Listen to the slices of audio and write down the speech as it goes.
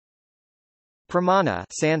Pramana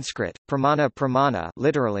Sanskrit, pramana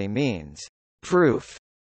literally means proof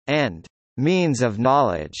and means of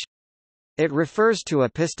knowledge. It refers to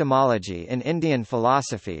epistemology in Indian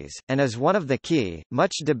philosophies, and is one of the key,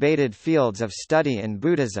 much debated fields of study in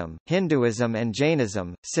Buddhism, Hinduism and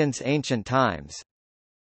Jainism, since ancient times.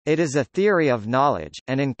 It is a theory of knowledge,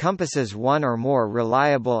 and encompasses one or more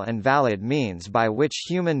reliable and valid means by which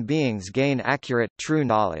human beings gain accurate, true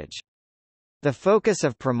knowledge. The focus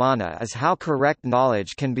of pramana is how correct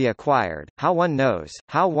knowledge can be acquired, how one knows,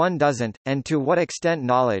 how one doesn't, and to what extent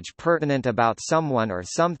knowledge pertinent about someone or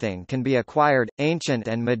something can be acquired. Ancient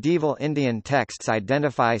and medieval Indian texts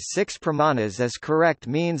identify 6 pramanas as correct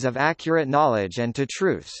means of accurate knowledge and to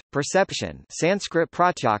truths: perception, Sanskrit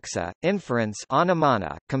pratyaksa; inference,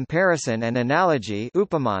 anumana; comparison and analogy,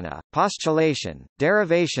 upamana; postulation,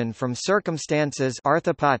 derivation from circumstances,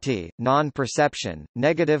 arthapati; non-perception,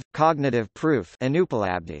 negative, cognitive proof,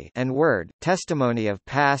 anupalabdhi; and word, testimony of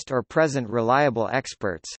past or present reliable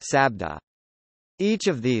experts, sabda. Each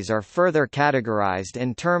of these are further categorized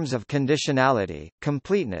in terms of conditionality,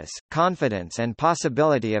 completeness, confidence and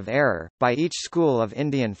possibility of error, by each school of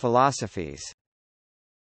Indian philosophies.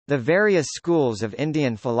 The various schools of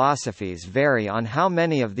Indian philosophies vary on how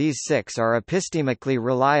many of these 6 are epistemically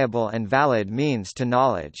reliable and valid means to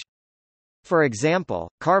knowledge. For example,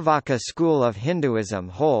 Carvaka school of Hinduism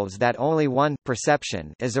holds that only 1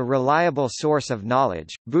 perception is a reliable source of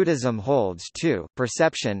knowledge, Buddhism holds 2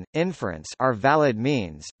 perception, inference are valid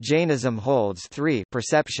means, Jainism holds 3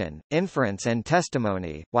 perception, inference and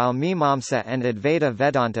testimony, while Mimamsa and Advaita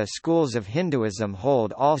Vedanta schools of Hinduism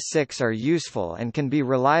hold all 6 are useful and can be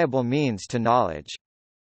reliable means to knowledge.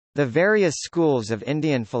 The various schools of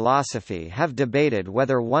Indian philosophy have debated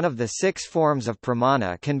whether one of the 6 forms of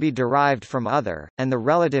pramana can be derived from other, and the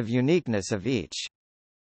relative uniqueness of each.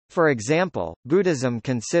 For example, Buddhism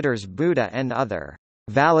considers Buddha and other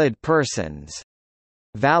valid persons,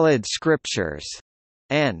 valid scriptures,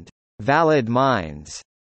 and valid minds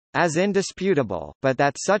as indisputable, but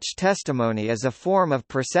that such testimony is a form of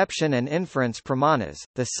perception and inference pramanas.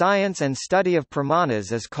 The science and study of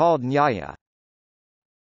pramanas is called Nyaya.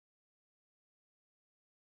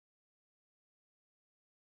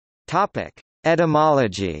 Topic: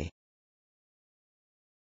 Etymology.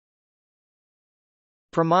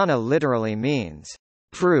 Pramana literally means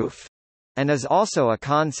proof, and is also a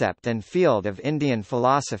concept and field of Indian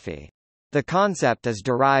philosophy. The concept is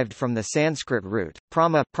derived from the Sanskrit root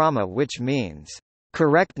prama, which means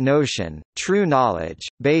correct notion, true knowledge,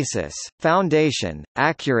 basis, foundation,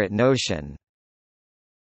 accurate notion.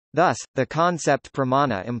 Thus, the concept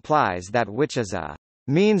pramana implies that which is a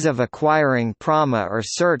means of acquiring prama or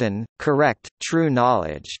certain, correct, true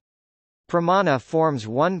knowledge. Pramana forms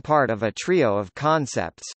one part of a trio of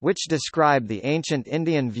concepts, which describe the ancient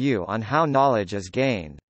Indian view on how knowledge is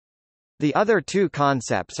gained. The other 2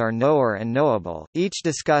 concepts are knower and knowable, each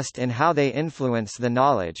discussed in how they influence the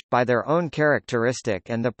knowledge, by their own characteristic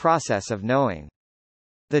and the process of knowing.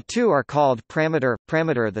 The 2 are called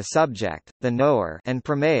pramatar the subject, the knower, and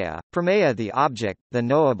prameya the object, the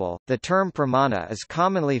knowable. The term pramana is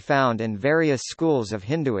commonly found in various schools of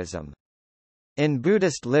Hinduism. In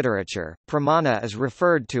Buddhist literature, pramana is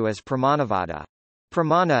referred to as pramanavada.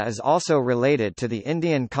 Pramana is also related to the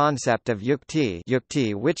Indian concept of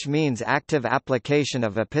yukti, which means active application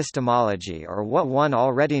of epistemology or what one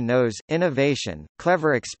already knows, innovation,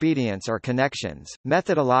 clever expedients or connections,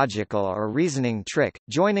 methodological or reasoning trick,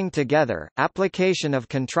 joining together, application of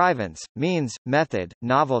contrivance, means, method,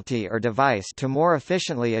 novelty or device to more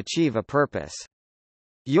efficiently achieve a purpose.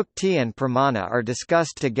 Yukti and pramana are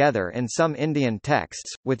discussed together in some Indian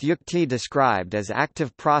texts, with yukti described as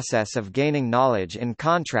active process of gaining knowledge in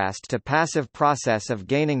contrast to passive process of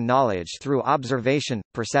gaining knowledge through observation,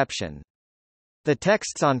 perception. The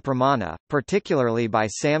texts on pramana, particularly by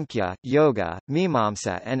Sankhya, Yoga,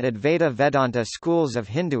 Mimamsa and Advaita Vedanta schools of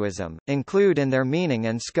Hinduism, include in their meaning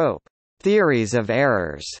and scope, theories of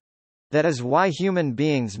errors. That is why human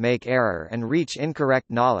beings make error and reach incorrect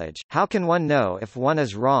knowledge. How can one know if one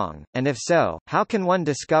is wrong, and if so, how can one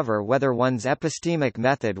discover whether one's epistemic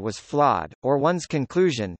method was flawed, or one's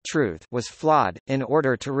conclusion truth was flawed, in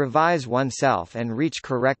order to revise oneself and reach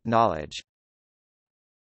correct knowledge?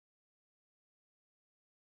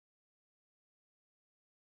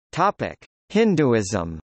 Topic: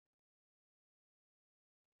 Hinduism.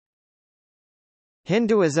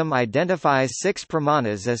 Hinduism identifies 6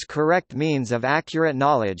 pramanas as correct means of accurate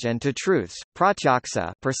knowledge and to truths: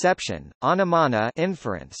 pratyaksa, perception; anumana,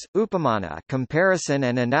 inference; upamana, comparison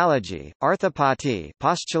and analogy; arthapati,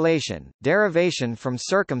 postulation, derivation from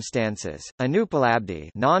circumstances; anupalabdhi,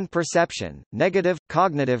 non-perception, negative,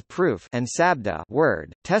 cognitive proof; and sabda,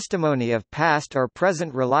 word, testimony of past or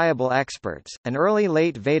present reliable experts. An early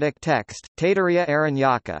late Vedic text, Taittiriya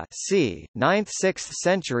Aranyaka, c. 9th–6th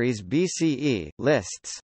centuries BCE,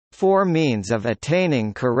 lists 4 means of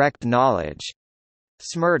attaining correct knowledge: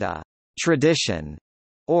 smrta, tradition,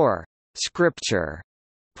 or scripture;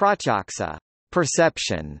 pratyaksa,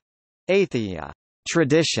 perception; atheya,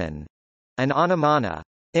 tradition; and anumana,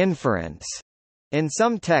 inference. In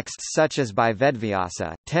some texts such as by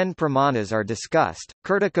Vedvyasa, 10 pramanas are discussed.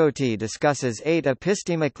 Kirtikoti discusses 8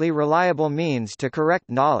 epistemically reliable means to correct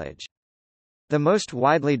knowledge. The most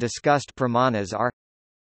widely discussed pramanas are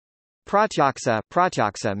pratyaksa.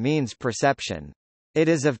 Pratyaksa means perception. It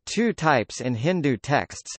is of 2 types in Hindu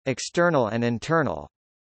texts, external and internal.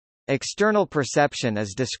 External perception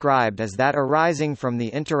is described as that arising from the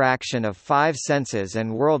interaction of 5 senses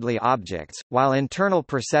and worldly objects, while internal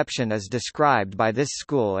perception is described by this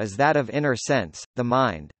school as that of inner sense, the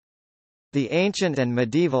mind. The ancient and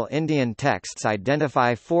medieval Indian texts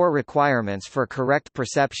identify 4 requirements for correct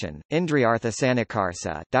perception: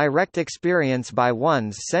 indriyarthasanikarsa, direct experience by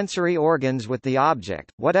one's sensory organs with the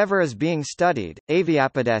object, whatever is being studied;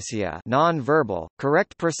 avyapadesya, non-verbal,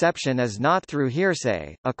 correct perception is not through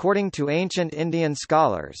hearsay, according to ancient Indian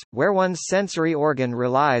scholars, where one's sensory organ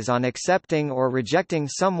relies on accepting or rejecting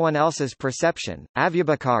someone else's perception;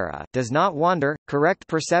 avyabhakara, does not wander, correct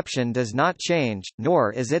perception does not change,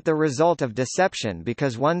 nor is it the result of deception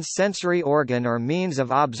because one's sensory organ or means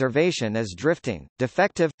of observation is drifting,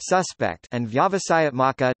 defective, suspect; and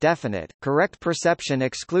vyavasayatmaka, definite, correct perception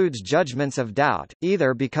excludes judgments of doubt,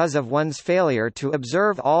 either because of one's failure to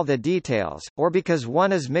observe all the details, or because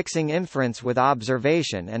one is mixing inference with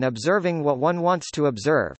observation and observing what one wants to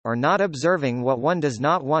observe, or not observing what one does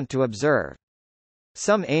not want to observe.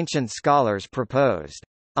 Some ancient scholars proposed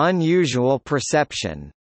unusual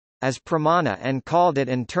perception as pramana and called it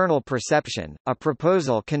internal perception, a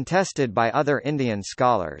proposal contested by other Indian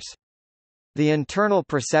scholars. The internal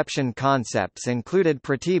perception concepts included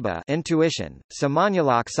pratibha, intuition;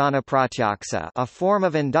 samanyalaksana pratyaksa, a form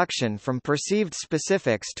of induction from perceived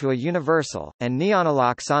specifics to a universal; and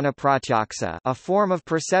jnanalaksana pratyaksa, a form of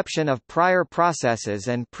perception of prior processes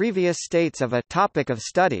and previous states of a topic of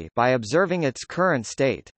study by observing its current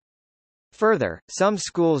state. Further, some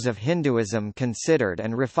schools of Hinduism considered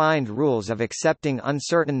and refined rules of accepting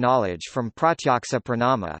uncertain knowledge from pratyaksa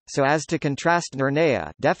pranama, so as to contrast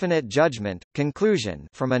nirnaya, definite judgment, conclusion,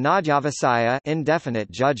 from anadhyavasaya, indefinite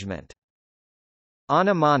judgment.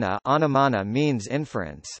 Anumana. Anumana means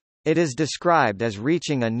inference. It is described as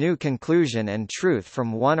reaching a new conclusion and truth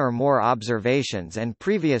from one or more observations and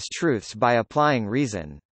previous truths by applying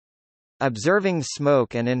reason. Observing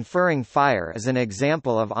smoke and inferring fire is an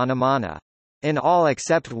example of anumana. In all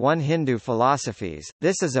except one Hindu philosophies,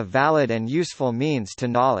 this is a valid and useful means to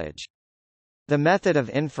knowledge. The method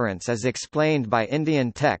of inference is explained by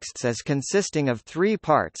Indian texts as consisting of 3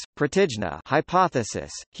 parts: pratijna,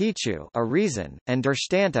 hypothesis; hetu, a reason; and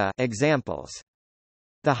drishtanta, examples.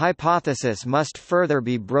 The hypothesis must further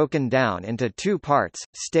be broken down into 2 parts,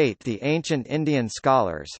 state the ancient Indian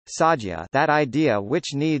scholars: sadhya, that idea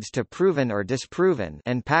which needs to proven or disproven,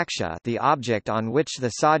 and paksha, the object on which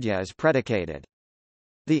the sadhya is predicated.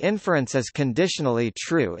 The inference is conditionally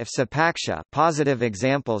true if sapaksha, positive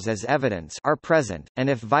examples as evidence, are present, and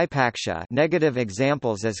if vipaksha, negative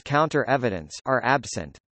examples as counter-evidence, are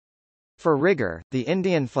absent. For rigor, the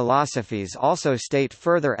Indian philosophies also state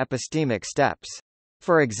further epistemic steps.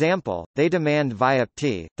 For example, they demand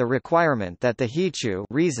vyapti, the requirement that the hetu,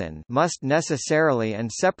 reason, must necessarily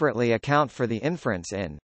and separately account for the inference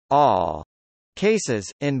in all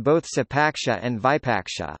cases, in both sapaksha and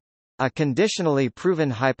vipaksha. A conditionally proven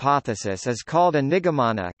hypothesis is called a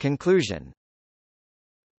nigamana, conclusion.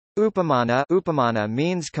 Upamana. Upamana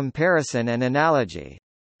means comparison and analogy.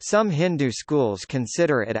 Some Hindu schools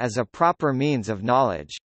consider it as a proper means of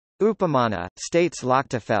knowledge. Upamana, states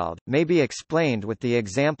Lochtefeld, may be explained with the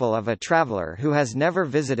example of a traveler who has never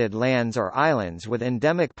visited lands or islands with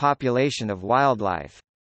endemic population of wildlife.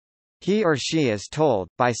 He or she is told,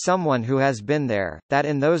 by someone who has been there, that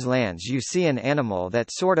in those lands you see an animal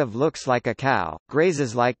that sort of looks like a cow,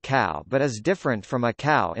 grazes like cow but is different from a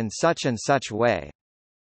cow in such and such way.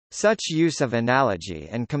 Such use of analogy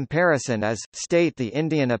and comparison is, state the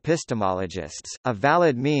Indian epistemologists, a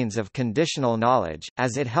valid means of conditional knowledge,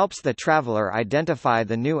 as it helps the traveler identify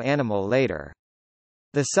the new animal later.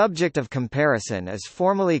 The subject of comparison is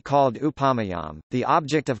formally called upamayam, the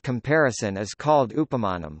object of comparison is called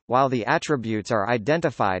upamanam, while the attributes are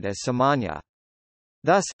identified as samanya.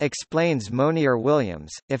 Thus, explains Monier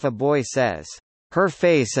Williams, if a boy says, "Her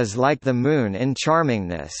face is like the moon in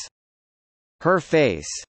charmingness," her face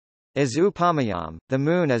is upamayam, the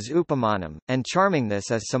moon is upamanam, and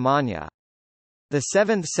charmingness is samanya. The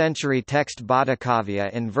 7th century text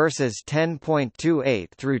Bhattakavya in verses 10.28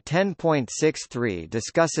 through 10.63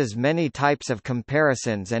 discusses many types of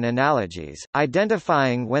comparisons and analogies,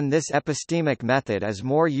 identifying when this epistemic method is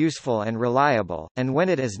more useful and reliable, and when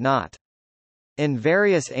it is not. In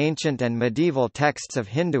various ancient and medieval texts of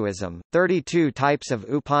Hinduism, 32 types of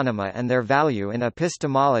upanama and their value in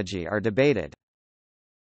epistemology are debated.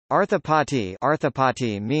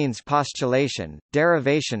 Arthapati means postulation,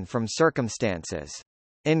 derivation from circumstances.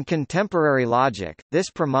 In contemporary logic, this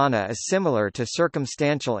pramana is similar to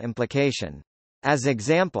circumstantial implication. As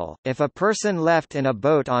example, if a person left in a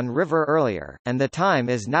boat on river earlier, and the time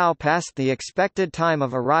is now past the expected time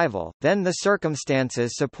of arrival, then the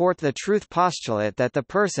circumstances support the truth postulate that the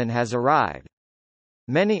person has arrived.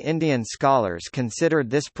 Many Indian scholars considered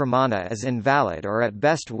this pramana as invalid or at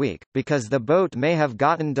best weak, because the boat may have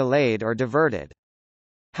gotten delayed or diverted.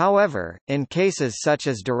 However, in cases such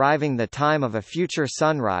as deriving the time of a future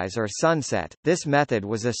sunrise or sunset, this method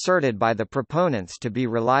was asserted by the proponents to be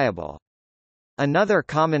reliable. Another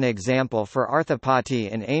common example for arthapati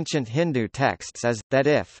in ancient Hindu texts is, that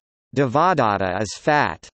if Devadatta is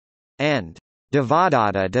fat, and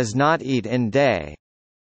Devadatta does not eat in day,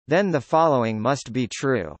 then the following must be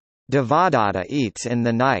true: Devadatta eats in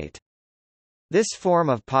the night. This form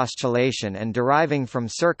of postulation and deriving from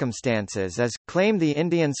circumstances is, claim the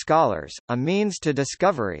Indian scholars, a means to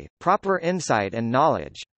discovery, proper insight and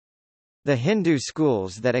knowledge. The Hindu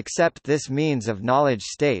schools that accept this means of knowledge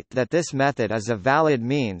state that this method is a valid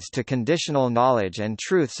means to conditional knowledge and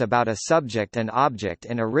truths about a subject and object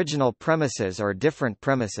in original premises or different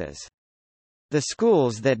premises. The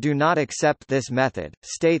schools that do not accept this method,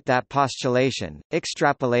 state that postulation,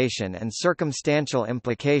 extrapolation and circumstantial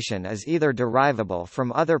implication is either derivable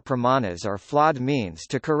from other pramanas or flawed means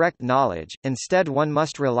to correct knowledge, instead one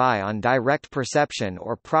must rely on direct perception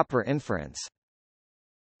or proper inference.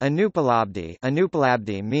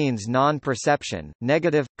 Anupalabdhi means non-perception,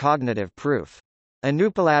 negative, cognitive proof.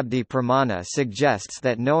 Anupalabdhi pramana suggests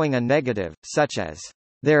that knowing a negative, such as,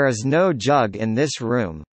 "There is no jug in this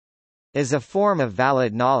room," is a form of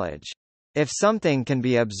valid knowledge. If something can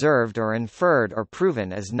be observed or inferred or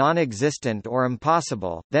proven as non-existent or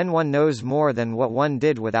impossible, then one knows more than what one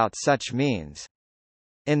did without such means.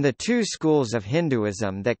 In the two schools of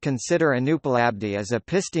Hinduism that consider anupalabdhi as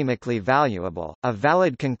epistemically valuable, a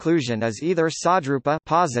valid conclusion is either sadrupa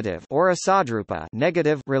positive or asadrupa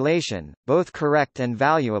negative relation, both correct and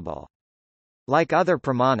valuable. Like other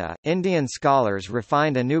pramana, Indian scholars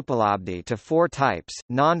refined anupalabdhi to 4 types: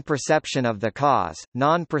 non-perception of the cause,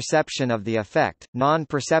 non-perception of the effect,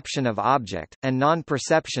 non-perception of object, and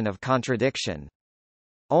non-perception of contradiction.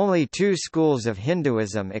 Only 2 schools of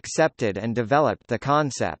Hinduism accepted and developed the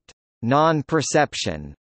concept,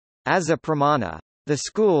 non-perception, as a pramana. The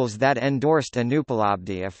schools that endorsed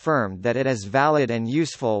anupalabdhi affirmed that it is valid and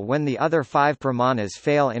useful when the other 5 pramanas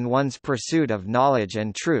fail in one's pursuit of knowledge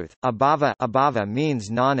and truth. Abhava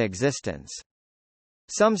means non-existence.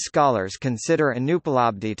 Some scholars consider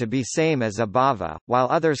anupalabdhi to be same as abhava, while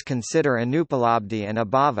others consider anupalabdhi and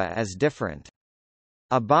abhava as different.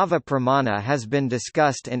 Abhava pramana has been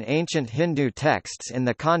discussed in ancient Hindu texts in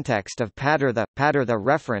the context of padartha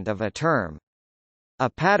referent of a term. A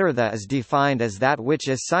padartha is defined as that which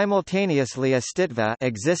is simultaneously astitva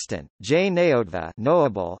existent, jnayotva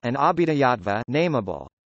knowable, and abhidayatva nameable.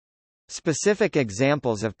 Specific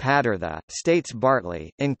examples of padartha, states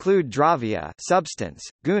Bartley, include dravya substance,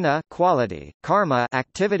 guna quality, karma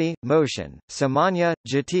activity, motion, samanya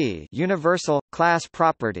jati universal, class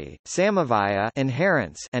property, samavaya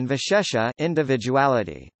inherence, and vishesha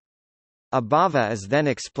individuality. Abhava is then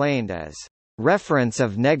explained as reference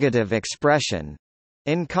of negative expression,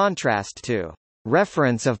 in contrast to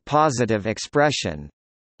reference of positive expression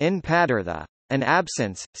in padartha. An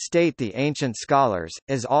absence, state the ancient scholars,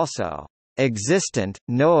 is also existent,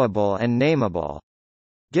 knowable and nameable.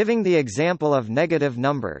 Giving the example of negative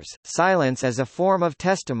numbers, silence as a form of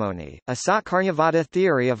testimony, a Sautrantrika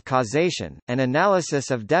theory of causation, and analysis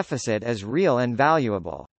of deficit as real and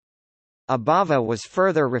valuable. Abhava was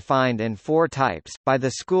further refined in 4 types, by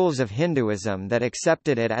the schools of Hinduism that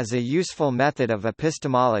accepted it as a useful method of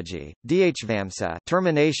epistemology: Dhvamsa,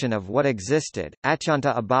 termination of what existed;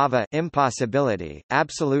 Achanta abhava, impossibility,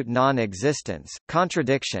 absolute non-existence,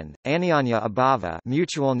 contradiction; Anyanya abhava,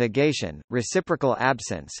 mutual negation, reciprocal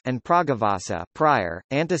absence; and Pragavasa, prior,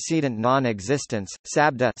 antecedent non-existence.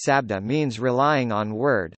 Sabda means relying on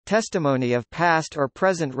word, testimony of past or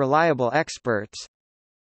present reliable experts.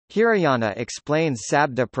 Hirayana explains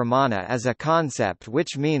Sabda Pramana as a concept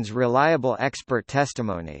which means reliable expert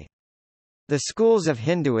testimony. The schools of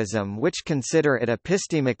Hinduism which consider it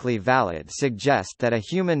epistemically valid suggest that a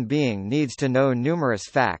human being needs to know numerous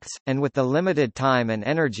facts, and with the limited time and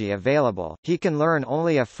energy available, he can learn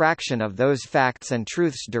only a fraction of those facts and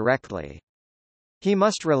truths directly. He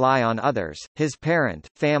must rely on others, his parent,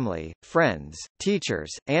 family, friends,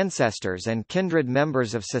 teachers, ancestors and kindred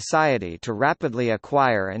members of society to rapidly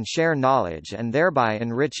acquire and share knowledge and thereby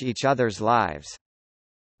enrich each other's lives.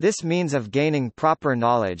 This means of gaining proper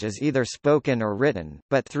knowledge is either spoken or written,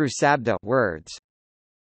 but through sabda words.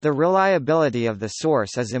 The reliability of the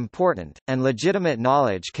source is important, and legitimate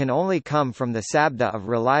knowledge can only come from the sabda of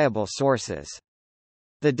reliable sources.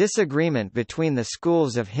 The disagreement between the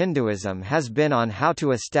schools of Hinduism has been on how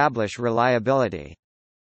to establish reliability.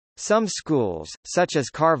 Some schools, such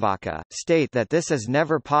as Carvaka, state that this is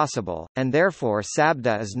never possible, and therefore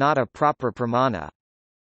sabda is not a proper pramana.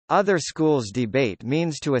 Other schools debate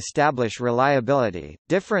means to establish reliability.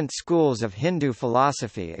 Different schools of Hindu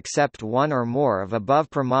philosophy accept one or more of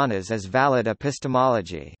above pramanas as valid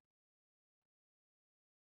epistemology.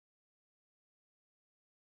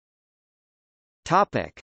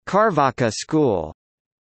 Carvaka school.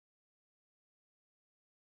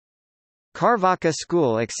 Carvaka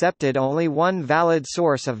school accepted only one valid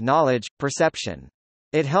source of knowledge, perception.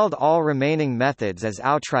 It held all remaining methods as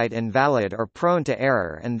outright invalid or prone to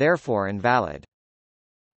error and therefore invalid.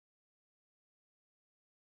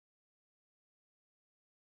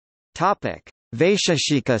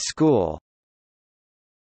 Vaisheshika school.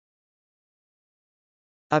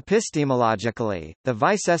 Epistemologically, the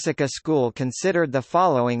Vaisheshika school considered the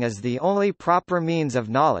following as the only proper means of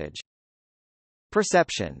knowledge: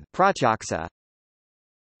 perception, pratyaksa;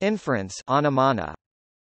 inference, anumana.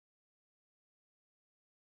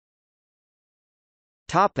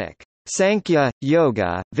 Topic: Sankhya,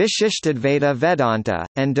 Yoga, Vishishtadvaita Vedanta,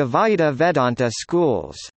 and Dvaita Vedanta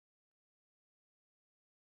schools.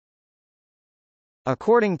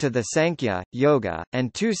 According to the Sankhya, Yoga,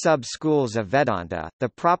 and 2 sub-schools of Vedanta, the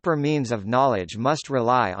proper means of knowledge must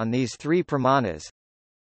rely on these 3 pramanas: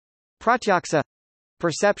 pratyaksa,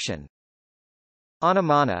 perception;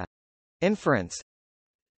 anumana, inference;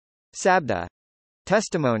 sabda,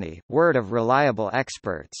 testimony, word of reliable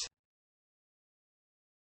experts.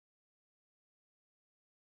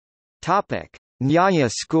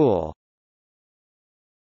 Nyaya school.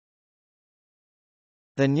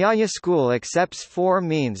 The Nyaya school accepts 4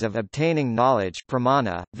 means of obtaining knowledge: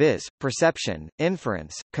 pramana, viz., perception,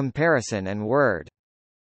 inference, comparison and word.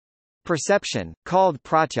 Perception, called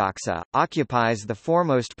pratyaksa, occupies the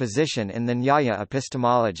foremost position in the Nyaya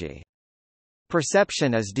epistemology.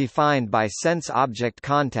 Perception is defined by sense-object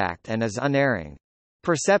contact and is unerring.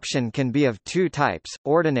 Perception can be of 2 types,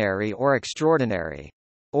 ordinary or extraordinary.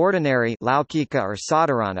 Ordinary laukika or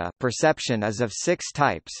sadharana perception is of 6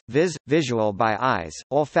 types, viz., visual by eyes,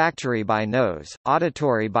 olfactory by nose,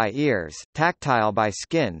 auditory by ears, tactile by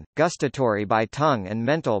skin, gustatory by tongue and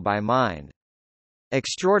mental by mind.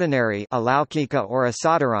 Extraordinary alaukika or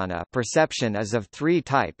asadharana perception is of 3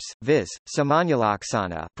 types, viz.,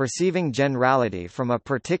 samanyalaksana perceiving generality from a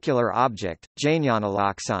particular object,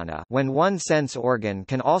 jnanalaksana when one sense organ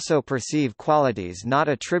can also perceive qualities not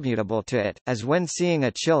attributable to it, as when seeing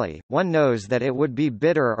a chili, one knows that it would be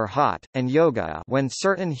bitter or hot, and yoga when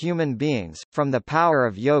certain human beings, from the power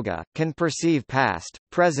of yoga, can perceive past,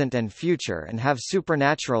 present and future and have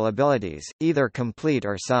supernatural abilities, either complete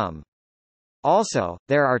or some. Also,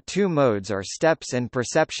 there are 2 modes or steps in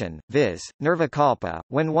perception, viz., nirvikalpa,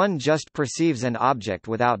 when one just perceives an object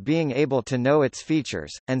without being able to know its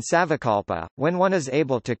features, and savikalpa, when one is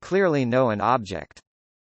able to clearly know an object.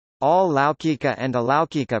 All laukika and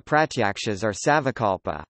alaukika pratyakshas are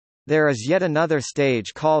savikalpa. There is yet another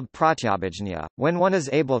stage called pratyabhijña, when one is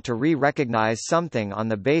able to re-recognize something on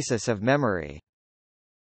the basis of memory.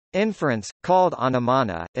 Inference, called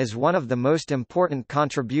anumana, is one of the most important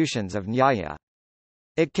contributions of Nyaya.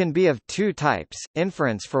 It can be of two types: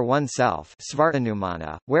 inference for oneself,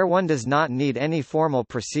 svartanumana, where one does not need any formal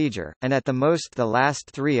procedure, and at the most the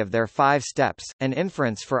last three of their 5 steps, and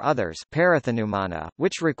inference for others, parathanumana,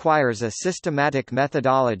 which requires a systematic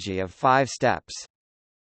methodology of 5 steps.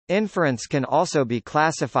 Inference can also be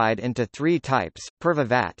classified into 3 types: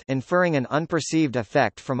 purvavat, inferring an unperceived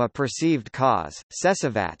effect from a perceived cause;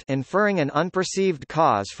 sessavat, inferring an unperceived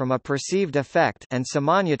cause from a perceived effect; and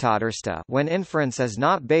samanyatadarsta, when inference is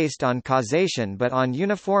not based on causation but on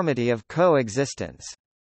uniformity of coexistence.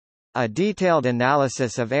 A detailed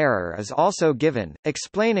analysis of error is also given,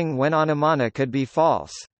 explaining when anumana could be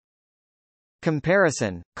false.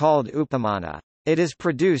 Comparison, called upamana. It is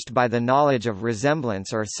produced by the knowledge of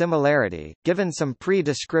resemblance or similarity, given some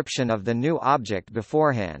pre-description of the new object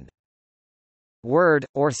beforehand. Word,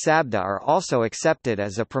 or sabda are also accepted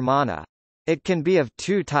as a pramana. It can be of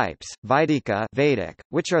 2 types: Vaidika Vedic,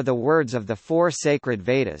 which are the words of the 4 sacred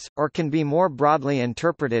Vedas, or can be more broadly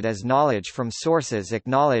interpreted as knowledge from sources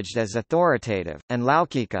acknowledged as authoritative, and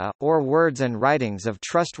Laukika, or words and writings of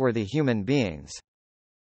trustworthy human beings.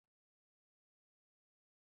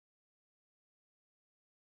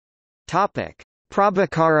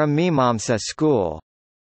 Prabhakara Mimamsa school.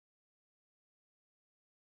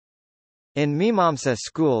 In Mimamsa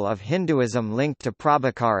school of Hinduism linked to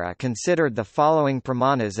Prabhakara considered the following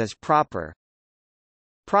pramanas as proper: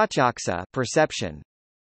 pratyaksa, perception;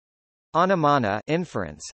 anumana,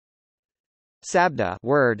 inference; sabda,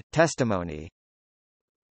 word, testimony;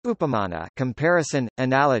 upamana, comparison,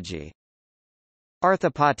 analogy;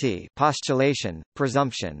 arthapati, postulation,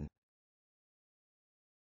 presumption.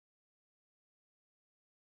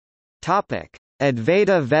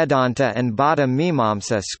 Advaita Vedanta and Bhatta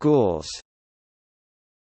Mimamsa schools.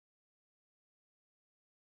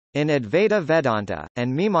 In Advaita Vedanta,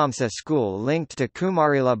 and Mimamsa school linked to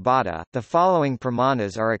Kumarila Bhatta, the following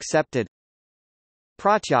pramanas are accepted: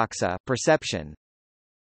 pratyaksa, perception;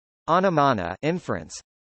 anumana, inference;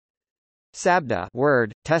 sabda,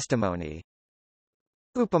 word, testimony;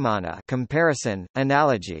 upamana, comparison,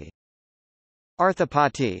 analogy;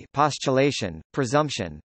 arthapati, postulation,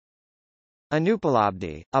 presumption;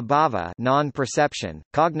 anupalabdhi, abhava, non-perception,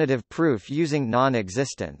 cognitive proof using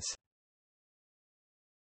non-existence.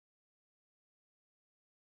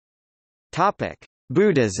 Topic: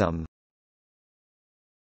 Buddhism.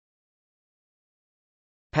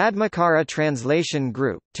 Padmakara Translation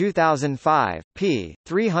Group, 2005, p.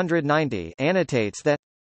 390 annotates that,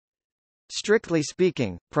 strictly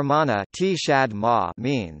speaking, pramana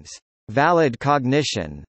means valid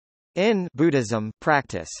cognition. In Buddhism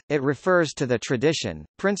practice, it refers to the tradition,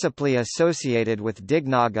 principally associated with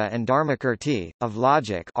Dignaga and Dharmakirti, of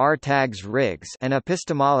logic and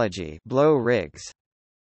epistemology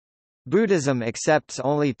Buddhism accepts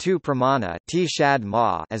only 2 pramana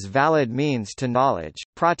as valid means to knowledge: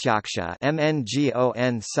 pratyaksha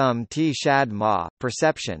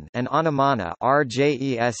perception, and anumana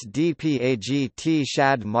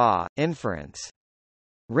inference.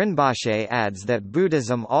 Rinpoche adds that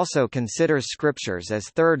Buddhism also considers scriptures as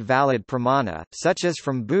third valid pramana, such as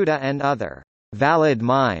from Buddha and other valid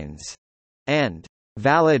minds and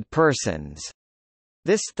valid persons.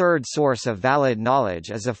 This third source of valid knowledge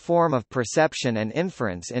is a form of perception and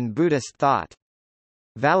inference in Buddhist thought.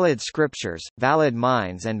 Valid scriptures, valid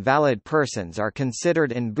minds and valid persons are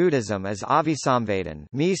considered in Buddhism as avisamvedan,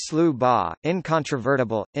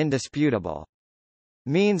 incontrovertible, indisputable.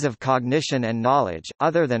 Means of cognition and knowledge,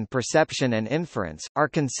 other than perception and inference, are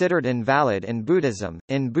considered invalid in Buddhism.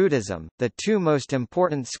 In Buddhism, the 2 most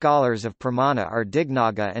important scholars of pramana are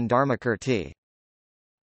Dignaga and Dharmakirti.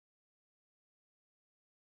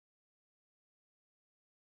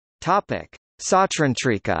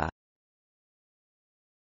 Sautrantrika.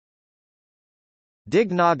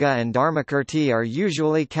 Dignaga and Dharmakirti are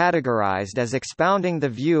usually categorized as expounding the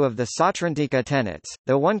view of the Sautrantika tenets,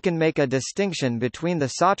 though one can make a distinction between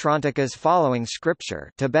the Sautrantikas following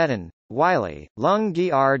scripture Tibetan, Wylie, Lung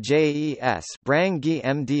Grjes Brang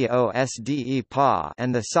Mdosde Pa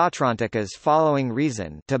and the Sautrantikas following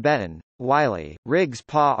reason Tibetan, Wylie, Riggs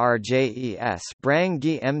Pa Rjes Brang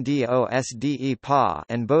Mdosde Pa,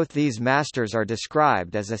 and both these masters are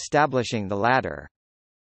described as establishing the latter.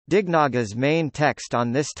 Dignaga's main text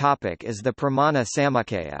on this topic is the Pramana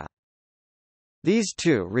Samuccaya. These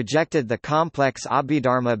 2 rejected the complex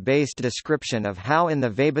Abhidharma-based description of how in the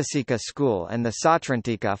Vaibhasika school and the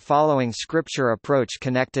Sautrantika following scripture approach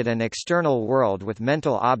connected an external world with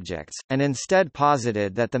mental objects, and instead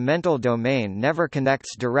posited that the mental domain never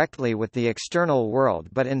connects directly with the external world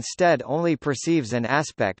but instead only perceives an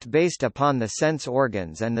aspect based upon the sense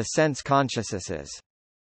organs and the sense consciousnesses.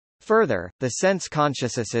 Further, the sense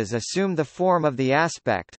consciousnesses assume the form of the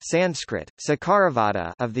aspect Sanskrit,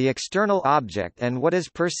 sakaravada of the external object, and what is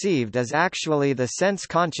perceived is actually the sense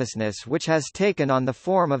consciousness which has taken on the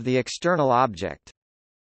form of the external object.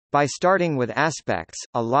 By starting with aspects,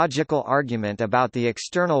 a logical argument about the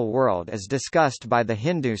external world as discussed by the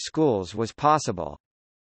Hindu schools was possible.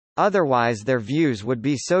 Otherwise their views would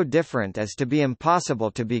be so different as to be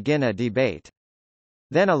impossible to begin a debate.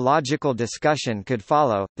 Then a logical discussion could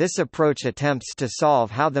follow. This approach attempts to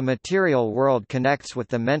solve how the material world connects with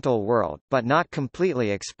the mental world, but not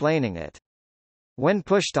completely explaining it. When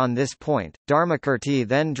pushed on this point, Dharmakirti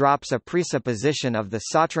then drops a presupposition of the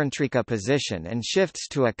Sautrantrika position and shifts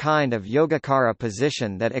to a kind of Yogacara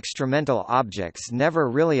position that extramental objects never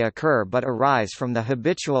really occur but arise from the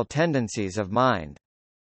habitual tendencies of mind.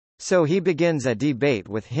 So he begins a debate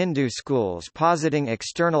with Hindu schools positing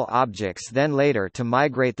external objects, then later to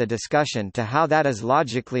migrate the discussion to how that is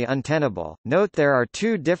logically untenable. Note there are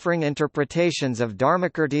two differing interpretations of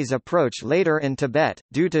Dharmakirti's approach later in Tibet,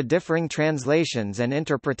 due to differing translations and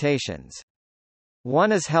interpretations.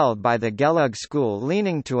 One is held by the Gelug school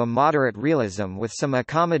leaning to a moderate realism with some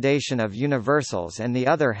accommodation of universals, and the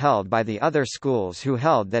other held by the other schools who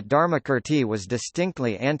held that Dharmakirti was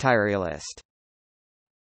distinctly anti-realist.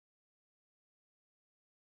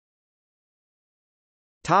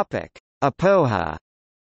 Apoha.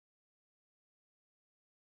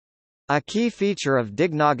 A key feature of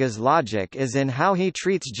Dignaga's logic is in how he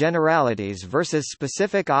treats generalities versus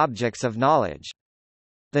specific objects of knowledge.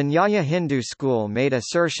 The Nyaya Hindu school made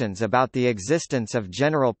assertions about the existence of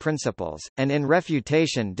general principles, and in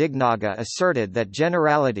refutation Dignaga asserted that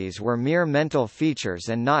generalities were mere mental features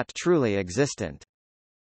and not truly existent.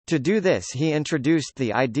 To do this he introduced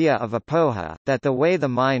the idea of apoha, that the way the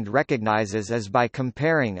mind recognizes is by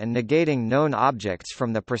comparing and negating known objects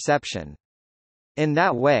from the perception. In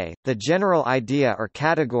that way, the general idea or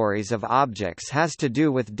categories of objects has to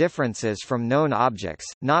do with differences from known objects,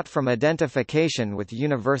 not from identification with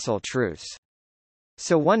universal truths.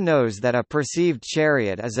 So one knows that a perceived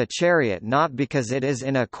chariot is a chariot not because it is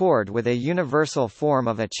in accord with a universal form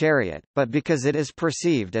of a chariot, but because it is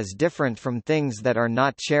perceived as different from things that are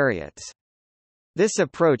not chariots. This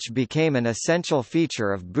approach became an essential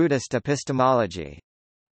feature of Buddhist epistemology.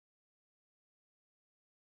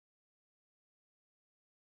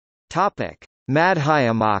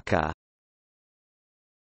 Madhyamaka.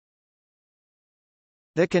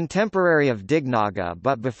 The contemporary of Dignaga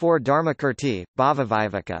but before Dharmakirti,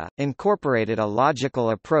 Bhavaviveka, incorporated a logical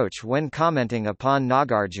approach when commenting upon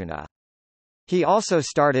Nagarjuna. He also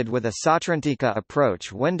started with a Sautrantrika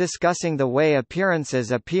approach when discussing the way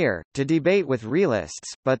appearances appear, to debate with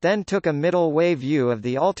realists, but then took a middle way view of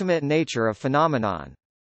the ultimate nature of phenomenon.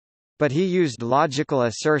 But he used logical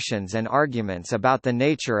assertions and arguments about the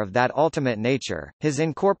nature of that ultimate nature. His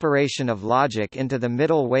incorporation of logic into the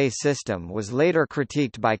middle way system was later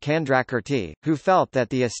critiqued by Candrakirti, who felt that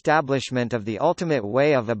the establishment of the ultimate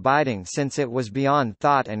way of abiding since it was beyond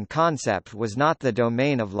thought and concept was not the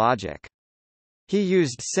domain of logic. He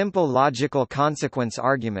used simple logical consequence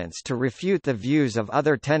arguments to refute the views of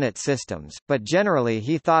other tenet systems, but generally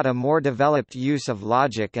he thought a more developed use of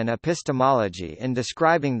logic and epistemology in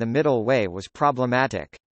describing the middle way was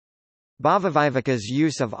problematic. Bhavaviveka's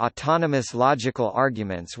use of autonomous logical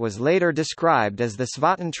arguments was later described as the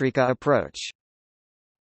Sautrantrika approach.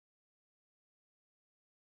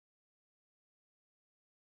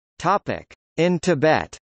 In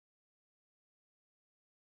Tibet.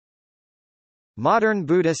 Modern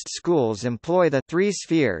Buddhist schools employ the three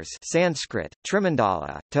spheres Sanskrit,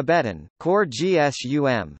 Trimandala, Tibetan, Kor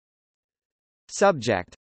Gsum,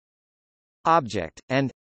 subject, object, and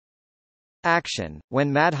action.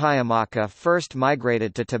 When Madhyamaka first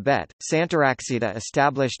migrated to Tibet, Sankhya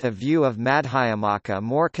established a view of Madhyamaka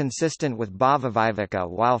more consistent with Bhavaviveka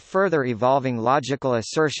while further evolving logical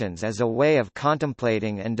assertions as a way of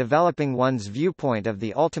contemplating and developing one's viewpoint of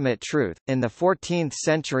the ultimate truth. In the 14th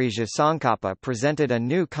century Tsongkhapa presented a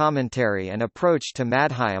new commentary and approach to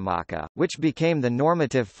Madhyamaka, which became the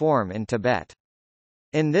normative form in Tibet.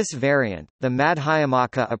 In this variant, the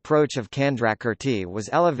Madhyamaka approach of Candrakirti was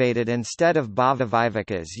elevated instead of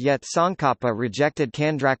Bhavaviveka's, yet Tsongkhapa rejected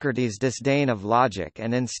Candrakirti's disdain of logic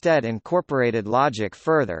and instead incorporated logic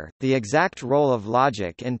further. The exact role of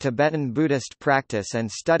logic in Tibetan Buddhist practice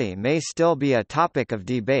and study may still be a topic of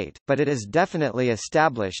debate, but it is definitely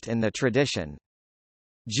established in the tradition.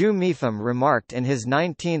 Ju Mipham remarked in his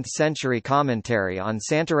 19th-century commentary on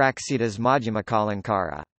Sankhya's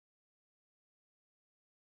Madhyamaka.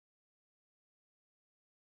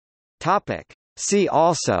 See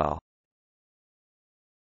also: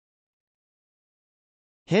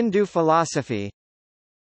 Hindu philosophy,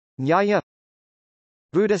 Nyaya,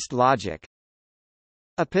 Buddhist logic,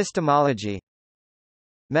 epistemology,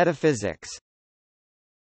 metaphysics.